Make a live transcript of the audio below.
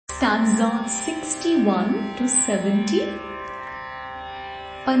stanza 61 to 70.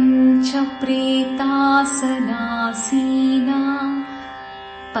 Pancha pretasanaseena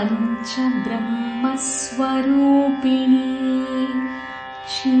pancha brahma swarupini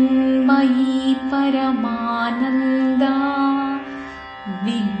chinmayi paramananda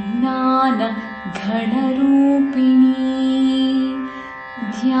vignana ghanarupini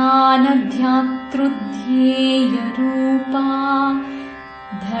dhyana dhyatrudhyeya rupa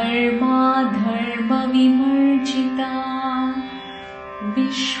dharma dharma vimarjita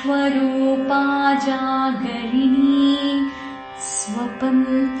vishwarupa jagarini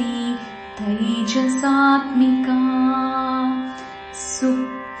swapanti taijasatmika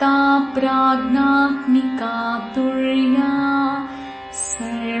supta pragnatmika turya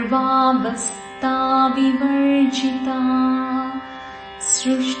sarvavastha vivarjita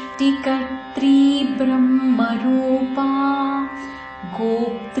srushtikatri brahmarupa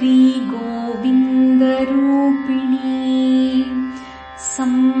goptri govindarupini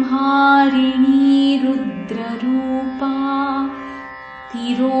samharini rudrarupa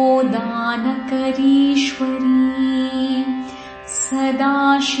tirodanakarishwari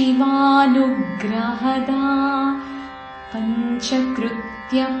sadashivanugrahada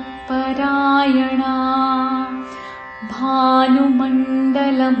panchakrutya parayana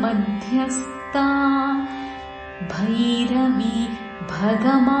bhanumandala madhyastha bhairavi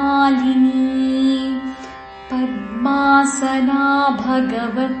bhagamalini padmasana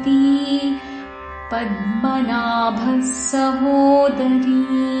bhagavati padmanabha sahodari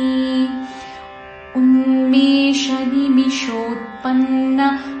unmesha nimishotpanna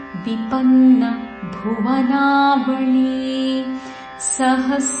vipanna bhuvanavali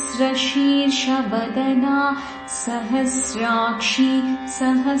sahasrashirsha vadana sahasrakshi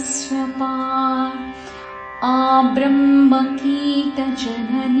sahasrapa abrahmakita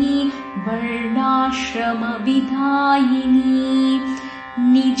janani varnashrama vidhayini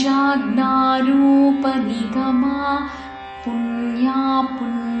nijagnarupa nigama punya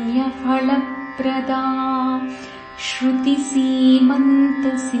punya phalaprada shruti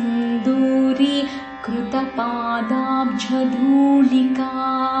simanta sinduri krutapadabjadhulika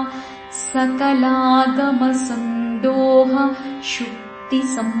sakalagama sandoha shukti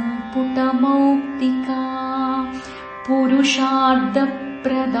samputamautika purusharda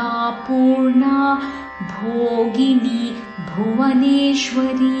prada purna bhogini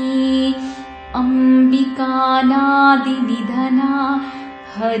bhuvaneshwari ambikānādi nidhana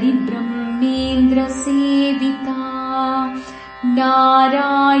hari brahmendra sevita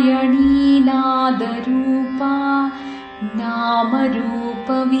narayani nadarupa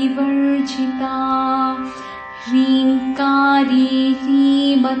namarupa vivarjita hrinkari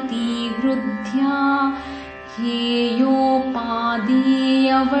hrimati hrudhya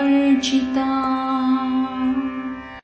heyopadeya varjita